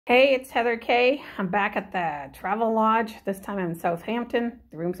Hey, it's Heather Kay. I'm back at the Travelodge. This time I'm in Southampton.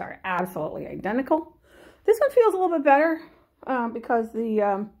 The rooms are absolutely identical. This one feels a little bit better because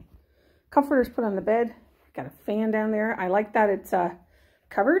the comforter's put on the bed. Got a fan down there. I like that it's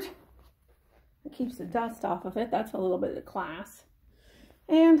covered. It keeps the dust off of it. That's a little bit of class.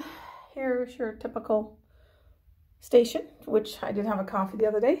 And here's your typical station, which I did have a coffee the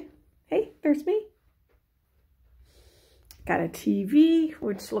other day. Hey, there's me. Got a TV,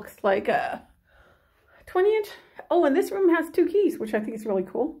 which looks like a 20-inch. Oh, and this room has 2 keys, which I think is really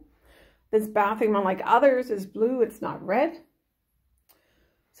cool. This bathroom, unlike others, is blue. It's not red.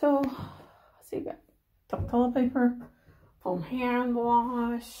 So, let's see, got toilet paper, foam hand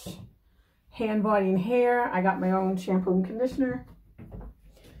wash, hand, body, and hair. I got my own shampoo and conditioner.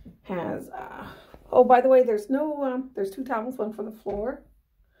 Has, oh, by the way, there's no, there's 2 towels, one for the floor,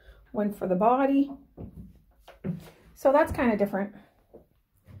 one for the body. So that's kind of different.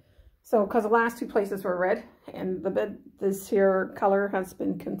 So, because the last 2 places were red, and the bed, this here color has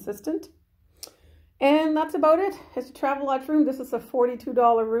been consistent. And that's about it. It's a Travelodge room. This is a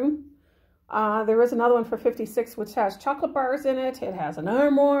 $42 room. There is another one for $56, which has chocolate bars in it. It has an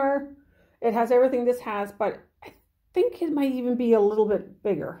armoire. It has everything this has, but I think it might even be a little bit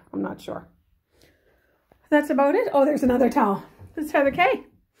bigger. I'm not sure. That's about it. Oh, there's another towel. This is Heather Kay.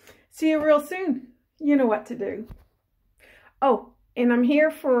 See you real soon. You know what to do. Oh, and I'm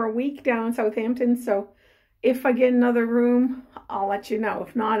here for a week down in Southampton, so if I get another room, I'll let you know.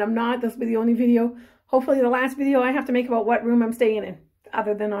 If not, I'm not. This will be the only video, hopefully the last video I have to make about what room I'm staying in,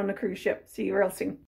 other than on the cruise ship. See you real soon.